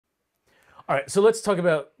All right, so let's talk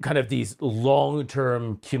about kind of these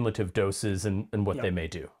long-term cumulative doses and what they may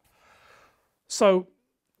do. So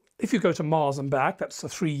if you go to Mars and back, that's a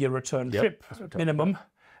 3-year return trip minimum,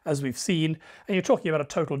 as we've seen, and you're talking about a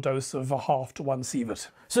total dose of 1/2 to 1 sievert.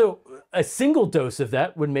 So a single dose of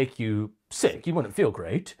that would make you sick. You wouldn't feel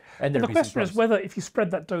great. And the question is whether if you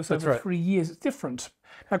spread that dose over 3 years, it's different.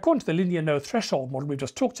 Now, according to the linear no threshold model we've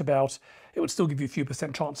just talked about, it would still give you a few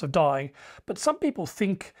 % chance of dying. But some people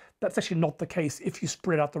think that's actually not the case if you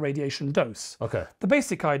spread out the radiation dose. Okay. The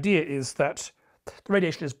basic idea is that the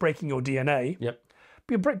radiation is breaking your DNA. Yep.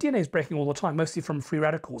 But your DNA is breaking all the time, mostly from free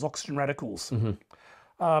radicals, oxygen radicals.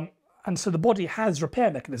 And so the body has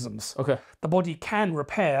repair mechanisms. Okay. The body can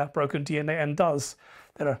repair broken DNA and does.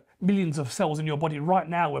 There are millions of cells in your body right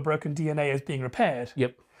now where broken DNA is being repaired.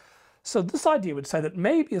 Yep. So this idea would say that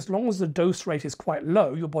maybe as long as the dose rate is quite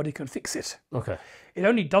low, your body can fix it. Okay. It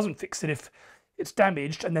only doesn't fix it if it's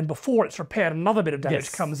damaged, and then before it's repaired, another bit of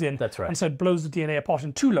damage comes in. That's right. And so it blows the DNA apart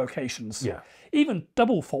in 2 locations. Yeah. Even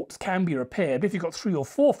double faults can be repaired. But if you've got 3 or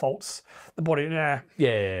 4 faults, the body, nah.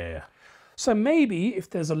 Yeah. So maybe if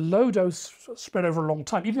there's a low dose spread over a long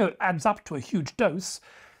time, even though it adds up to a huge dose,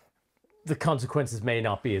 the consequences may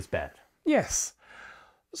not be as bad. Yes.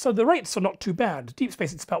 So the rates are not too bad. Deep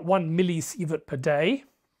space, it's about 1 millisievert per day.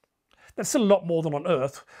 That's still a lot more than on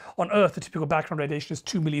Earth. On Earth, the typical background radiation is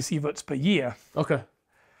 2 millisieverts per year. Okay.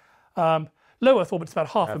 Low Earth orbit's about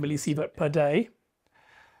 1/2 a millisievert per day.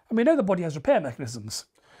 And we know the body has repair mechanisms.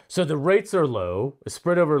 So the rates are low,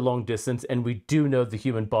 spread over a long distance, and we do know the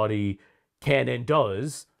human body can and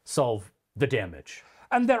does solve the damage.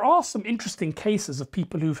 And there are some interesting cases of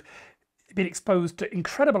people who've been exposed to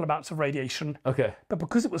incredible amounts of radiation, Okay. but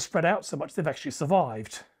because it was spread out so much, they've actually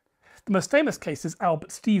survived. The most famous case is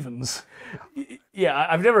Albert Stevens. Yeah,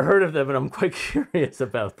 I've never heard of them, and I'm quite curious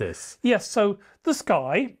about this. Yes, so this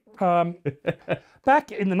guy,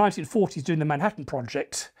 back in the 1940s during the Manhattan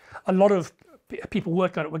Project, a lot of people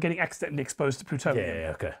working on it were getting accidentally exposed to plutonium.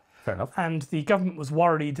 Yeah, okay. Fair enough. And the government was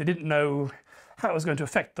worried, they didn't know how it was going to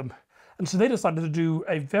affect them. And so they decided to do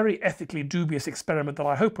a very ethically dubious experiment that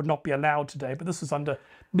I hope would not be allowed today, but this was under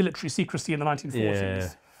military secrecy in the 1940s. Yeah.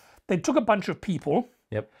 They took a bunch of people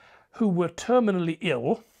who were terminally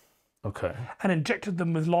ill and injected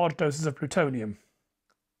them with large doses of plutonium.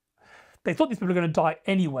 They thought these people were going to die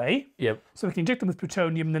anyway, so we can inject them with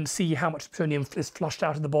plutonium and then see how much plutonium is flushed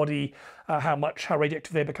out of the body, how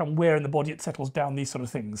radioactive they become, where in the body it settles down, these sort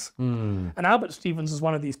of things. And Albert Stevens was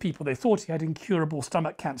one of these people. They thought he had incurable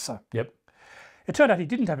stomach cancer. It turned out he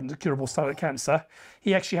didn't have incurable stomach cancer.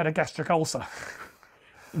 He actually had a gastric ulcer.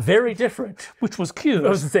 Very different. Which was cured. I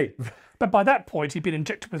was going to say. But by that point, he'd been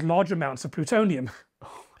injected with large amounts of plutonium.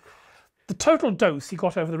 The total dose he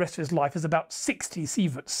got over the rest of his life is about 60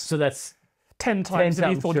 sieverts. So that's 10 times the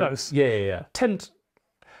lethal dose. Yeah. 10.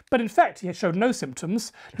 But in fact, he had showed no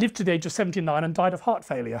symptoms, lived to the age of 79 and died of heart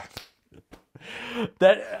failure.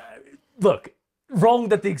 Look, wrong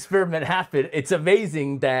that the experiment happened. It's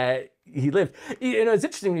amazing that he lived. You know, it's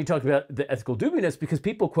interesting when you talk about the ethical dubiousness because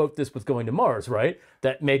people quote this with going to Mars, right?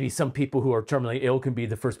 That maybe some people who are terminally ill can be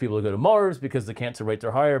the first people to go to Mars because the cancer rates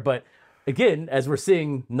are higher. But again, as we're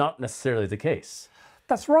seeing, not necessarily the case.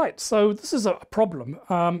 That's right. So this is a problem.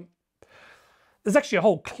 There's actually a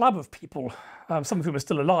whole club of people, some of whom are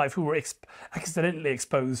still alive, who were accidentally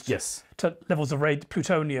exposed to levels of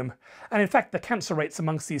plutonium. And in fact, the cancer rates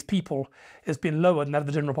amongst these people has been lower than that of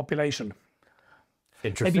the general population.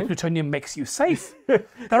 Interesting. Maybe plutonium makes you safe. There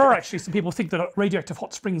are actually some people who think that radioactive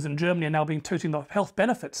hot springs in Germany are now being touting the health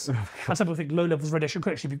benefits. And some people think low levels of radiation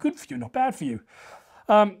could actually be good for you, not bad for you.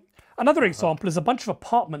 Another example is a bunch of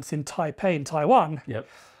apartments in Taipei in Taiwan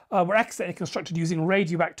were accidentally constructed using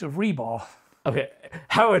radioactive rebar. Okay,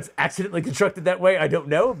 how it's accidentally constructed that way, I don't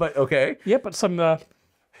know, but okay. Yeah, but some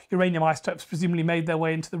uranium isotopes presumably made their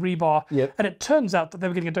way into the rebar. And it turns out that they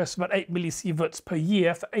were getting a dose of about 8 millisieverts per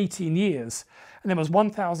year for 18 years. And there was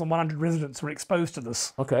 1,100 residents who were exposed to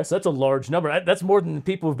this. Okay, so that's a large number. That's more than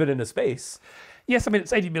people who've been into space. Yes, I mean,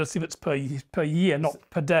 it's 80 millisieverts per year, not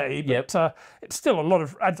per day, but it's still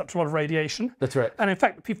adds up to a lot of radiation. That's right. And in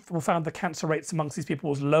fact, people found the cancer rates amongst these people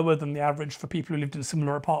was lower than the average for people who lived in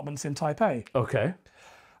similar apartments in Taipei. Okay.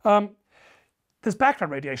 There's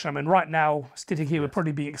background radiation. I mean, right now, sitting here, we're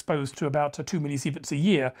probably being exposed to about 2 millisieverts a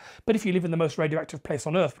year. But if you live in the most radioactive place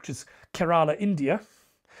on Earth, which is Kerala, India,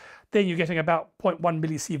 then you're getting about 0.1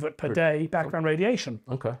 millisievert per day background radiation.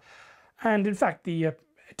 Okay. And in fact, it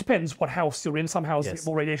depends what house you're in. Some houses get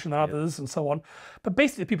more radiation than others and so on. But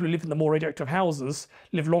basically, the people who live in the more radioactive houses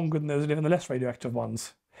live longer than those who live in the less radioactive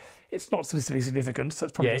ones. It's not statistically significant, so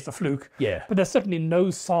it's probably just a fluke. But there's certainly no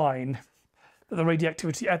sign that the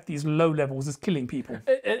radioactivity at these low levels is killing people.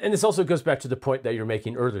 And this also goes back to the point that you're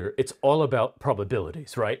making earlier. It's all about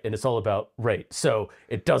probabilities, right? And it's all about rate. So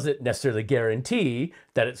it doesn't necessarily guarantee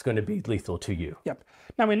that it's going to be lethal to you. Yep.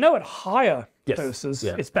 Now we know at higher doses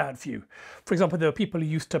it's bad for you. For example, there were people who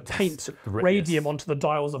used to paint radium onto the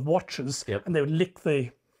dials of watches, and they would lick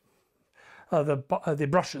the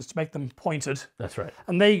brushes to make them pointed. That's right.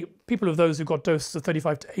 And people of those who got doses of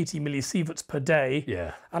 35 to 80 millisieverts per day,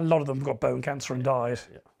 and a lot of them got bone cancer and died.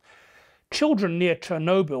 Yeah. Children near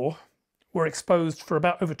Chernobyl were exposed for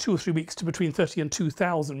about over 2 or 3 weeks to between 30 and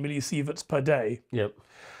 2,000 millisieverts per day. Yep.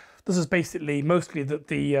 This is basically mostly that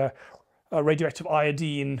the radioactive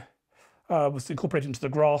iodine was incorporated into the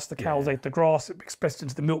grass. The cows ate the grass, it expressed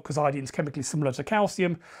into the milk because iodine is chemically similar to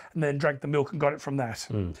calcium, and then drank the milk and got it from that.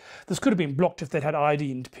 This could have been blocked if they'd had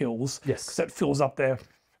iodine pills, because that fills up their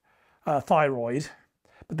thyroid,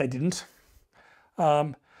 but they didn't.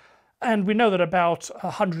 And we know that about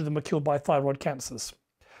 100 of them were killed by thyroid cancers.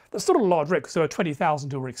 That's still a large rate because there were 20,000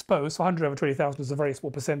 who were exposed, so 100 over 20,000 is a very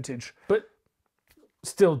small percentage. But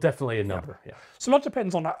still definitely a number. Yeah. So a lot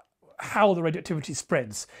depends on how the radioactivity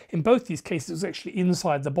spreads. In both these cases, it was actually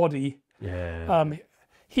inside the body. Yeah.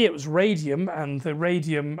 Here it was radium, and the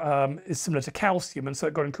radium is similar to calcium, and so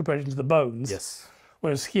it got incorporated into the bones. Yes.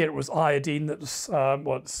 Whereas here it was iodine that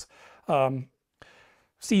was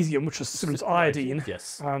cesium, which was similar to iodine. Yes.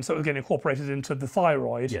 So it was getting incorporated into the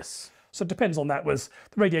thyroid. Yes. So it depends on that. Was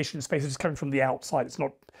the radiation in space is just coming from the outside? It's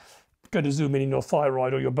not going to zoom in your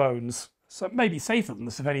thyroid or your bones. So it may be safer than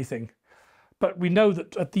this, if anything. But we know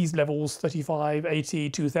that at these levels, 35, 80,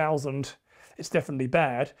 2,000, it's definitely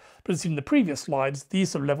bad. But as in the previous slides,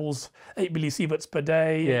 these sort of levels, 8 millisieverts per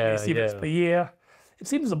day, 8 millisieverts per year, it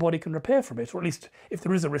seems the body can repair from it, or at least if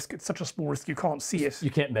there is a risk, it's such a small risk you can't see it.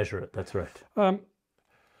 You can't measure it, that's right.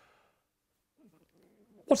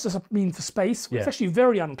 What's this mean for space? Well, it's actually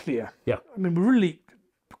very unclear. Yeah. I mean, we really,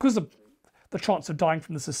 because the chance of dying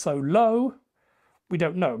from this is so low, we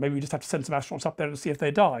don't know. Maybe we just have to send some astronauts up there and see if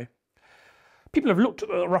they die. People have looked at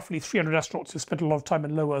roughly 300 astronauts who spent a lot of time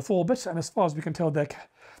in low Earth orbit, and as far as we can tell, their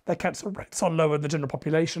cancer rates are lower than the general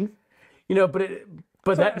population. You know, but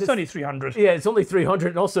it's only 300. Yeah, it's only 300,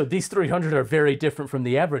 and also these 300 are very different from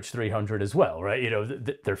the average 300 as well, right? You know,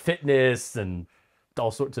 their fitness and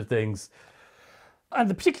all sorts of things. And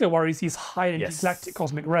the particular worry is these high-energy galactic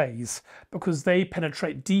cosmic rays, because they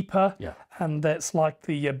penetrate deeper, and that's like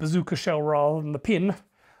the bazooka shell rather than the pin.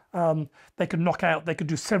 They could knock out, they could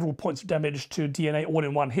do several points of damage to DNA all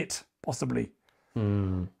in one hit, possibly.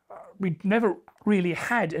 We've never really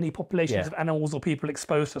had any populations of animals or people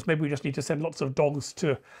exposed to us. Maybe we just need to send lots of dogs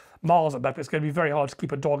to Mars and back. It's going to be very hard to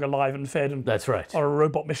keep a dog alive and fed and that's right. on a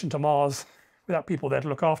robot mission to Mars without people there to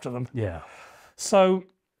look after them. Yeah. So,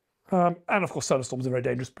 and of course solar storms are very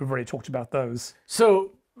dangerous. We've already talked about those.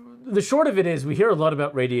 So the short of it is we hear a lot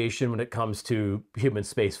about radiation when it comes to human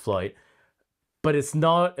space flight, but it's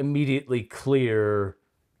not immediately clear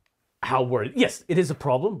how worried. Yes, it is a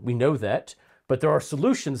problem. We know that. But there are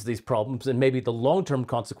solutions to these problems, and maybe the long-term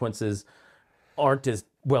consequences aren't as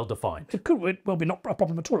well defined. It could well be not a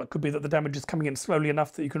problem at all. It could be that the damage is coming in slowly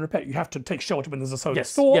enough that you can repair it. You have to take shelter when there's a solar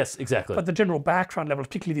storm. Yes, exactly. But the general background level,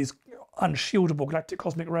 particularly these unshieldable galactic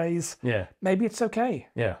cosmic rays, maybe it's okay.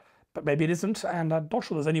 Yeah. But maybe it isn't, and I'm not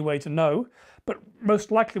sure there's any way to know. But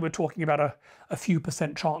most likely we're talking about a few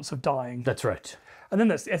 % chance of dying. That's right. And then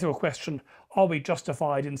there's the ethical question, are we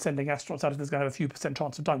justified in sending astronauts out if there's going to have a few %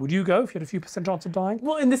 chance of dying? Would you go if you had a few % chance of dying?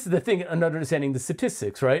 Well, and this is the thing, understanding the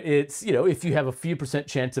statistics, right? It's, you know, if you have a few %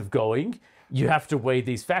 chance of going, you have to weigh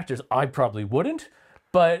these factors. I probably wouldn't,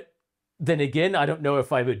 but then again, I don't know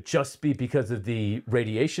if I would just be because of the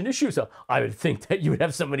radiation issue. So I would think that you would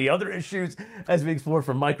have so many other issues as we explore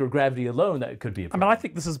from microgravity alone that it could be a problem. I mean, I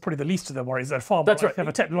think this is probably the least of their worries. They're far more That's right. If you have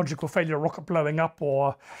a technological failure, a rocket blowing up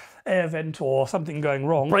or air vent or something going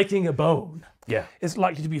wrong. Breaking a bone. Yeah. It's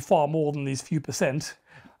likely to be far more than these few %.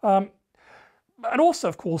 And also,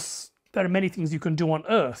 of course, there are many things you can do on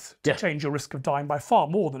Earth to change your risk of dying by far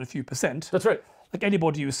more than a few %. That's right. Like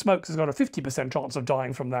anybody who smokes has got a 50% chance of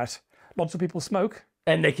dying from that. Lots of people smoke.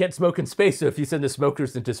 And they can't smoke in space, so if you send the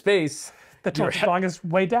smokers into space, the chance of dying is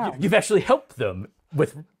way down. You've actually helped them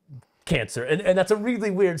with cancer. And that's a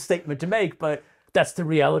really weird statement to make, but that's the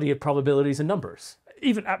reality of probabilities and numbers.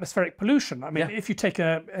 Even atmospheric pollution. I mean, if you take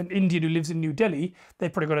an Indian who lives in New Delhi,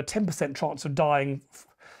 they've probably got a 10% chance of dying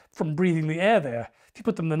from breathing the air there. If you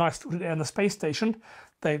put them in the nice filtered air in the space station,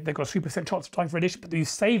 they've got a 3% chance of dying from radiation, but you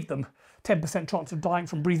saved them 10% chance of dying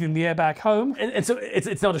from breathing the air back home. And so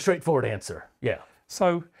it's not a straightforward answer. Yeah.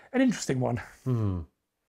 So an interesting one.